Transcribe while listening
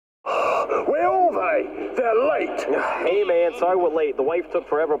Where are they? They're late. Hey, man, sorry we're late. The wife took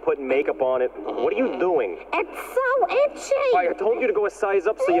forever putting makeup on it. What are you doing? It's so itchy. I told you to go a size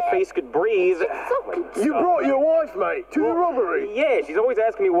up so your face could breathe. You brought your wife, mate, to the robbery. Yeah, she's always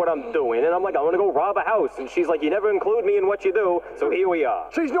asking me what I'm doing, and I'm like, I want to go rob a house. And she's like, you never include me in what you do, so here we are.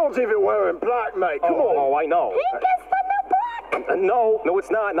 She's not even wearing black, mate. Come on. Oh, I know. Pink is the new black. No,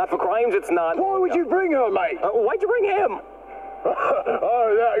 it's not. Not for crimes, it's not. Why would you bring her, mate? Why'd you bring him?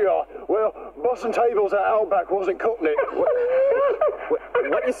 Oh, there you are. Well, busting tables at Outback wasn't cutting it.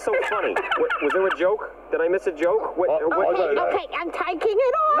 What is so funny? Was there a joke? Did I miss a joke? Okay, I'm taking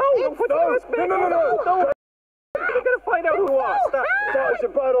it off. No, put the mask back on. No. They're gonna find out who are. Stop. That's a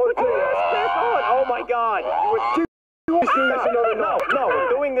bad idea. Back on. Oh my God. No, we're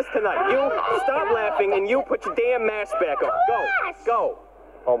doing this tonight. You stop laughing and you put your damn mask back on. Go.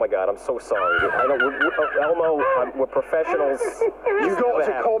 Oh my God, I'm so sorry. I know, Elmo, we're professionals. You got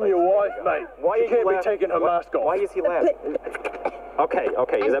to calm your wife, mate. Why she can't be taking her mask off. Why is he laughing? Okay,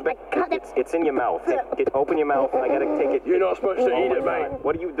 is that it's in your mouth. Open your mouth. I gotta take it. You're not supposed to eat it, mate.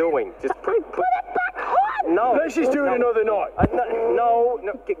 What are you doing? Just put it back on. No. Let's just do it another night. No.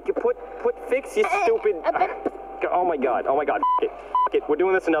 Fix your stupid. Oh my God. We're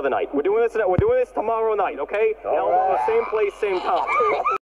doing this another night. We're doing this tomorrow night, okay? Elmo, same place, same time.